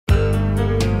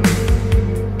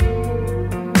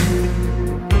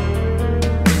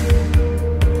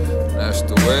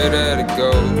way that it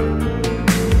go.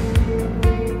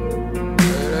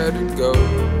 Way that it go.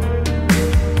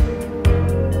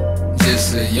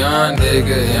 Just a young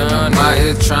nigga, and I'm out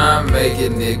here trying to make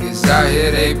it. Niggas out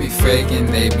here, they be faking,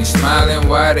 they be smiling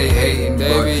while they hating.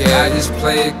 Baby, I just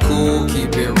play it cool,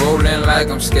 keep it rolling like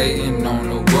I'm skating on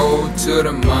the road to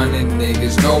the money.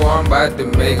 Niggas know I'm about to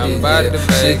make it.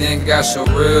 Shit done got so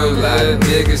real, lot of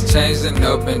niggas changing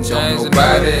up and don't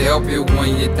nobody help you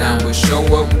when you're down, but show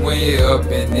up when you're up,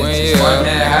 and it's just funny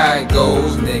how it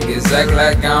goes. Niggas act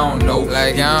like I don't know,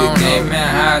 like the game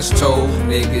and how it's told.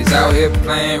 Niggas out here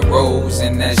playing roles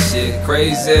and that shit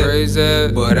crazy.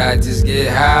 But I just get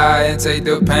high and take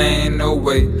the pain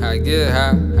away. I get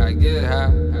high, I get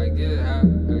high, I get high,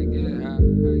 I get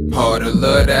high. All the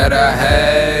love that I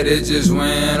had, it just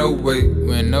went away,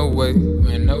 went away,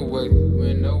 went away,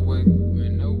 went away,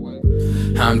 went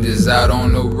away. I'm just out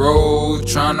on the road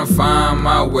trying to find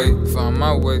my way, find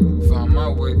my way, find my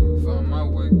way, find my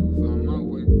way, find my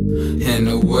way. And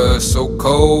the world's so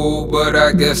cold, but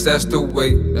I guess that's the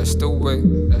way, that's the way,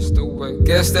 that's the way.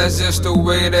 Guess that's just the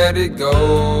way that it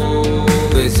goes.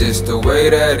 It's just the way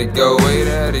that it go, way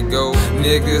that it go.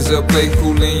 Niggas will play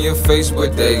cool in your face,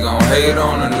 but they gon' hate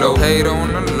on the low, hate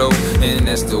on the low. And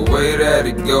that's the way that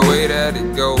it go, way that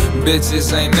it go.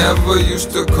 Bitches ain't never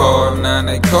used to call, now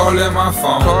they callin' my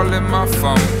phone, callin' my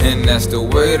phone. And that's the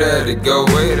way that it go,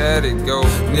 way that it go.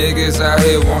 Niggas out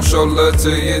here won't show love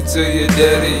to you till you're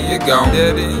dead and you're gone,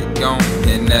 dead and you're gone.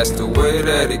 And that's the way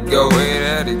that it go, way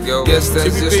that it go. Guess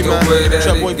that's TBB, just the way that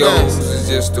it goes. It's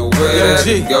just the way that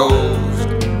it goes.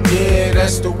 Yeah,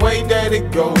 that's the way that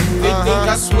it goes. They think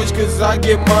I switch cause I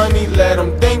get money, let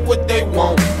them think what they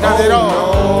want. Not at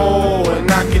all. No,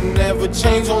 and I can never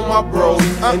change on my bro.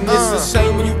 And it's a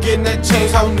shame when you getting that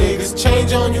change, how niggas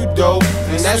change on you though.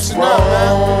 And that's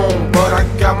wrong, but I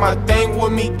got my thing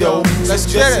with me though.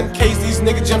 That's just in case these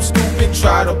niggas jump stupid,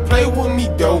 try to play with me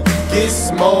though. Get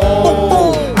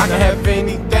small, I can have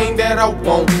anything that I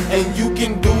want, and you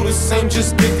can do the same,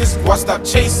 just get this squad. Stop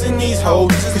chasing these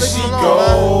hoes, cause she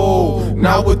go.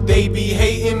 Now what they be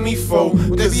hating me for?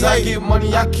 Cause I get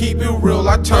money, I keep it real,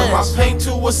 I turn my pain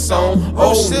to a song.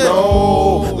 Oh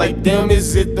no, like damn,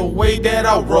 is it the way that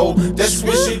I roll? That's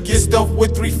when shit get stuffed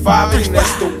with 3-5, and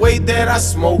that's the way that I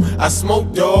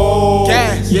smoke dope.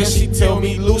 Yeah, she tell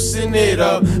me loosen it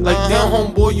up, like damn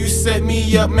homeboy, you set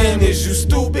me up, man, is you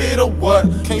stupid or what?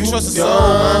 Can't trust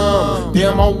dumb.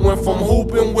 Damn, I went from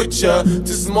hooping with ya to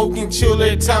smoking chill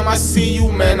every time I see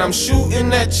you, man, I'm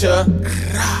shooting at ya.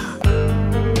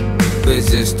 It's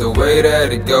just the way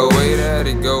that it go, way that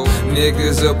it go.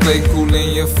 Niggas will play cool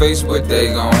in your face, but they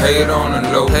gon' hate on the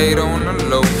low, hate on the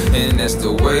low. And that's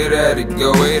the way that it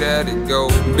go, way that it go.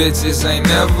 Bitches ain't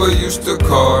never used to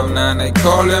call, now they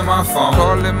callin' my phone,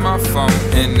 callin' my phone.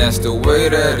 And that's the way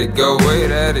that it go, way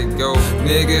that it go.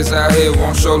 Niggas out here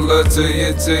won't show love to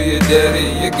you till you're dead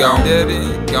and you're gone, dead and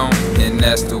you're gone. And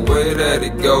that's the way that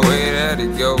it go, way that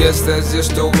it go. Guess that's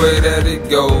just the way that it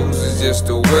goes. It's just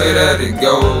the way that it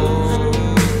goes.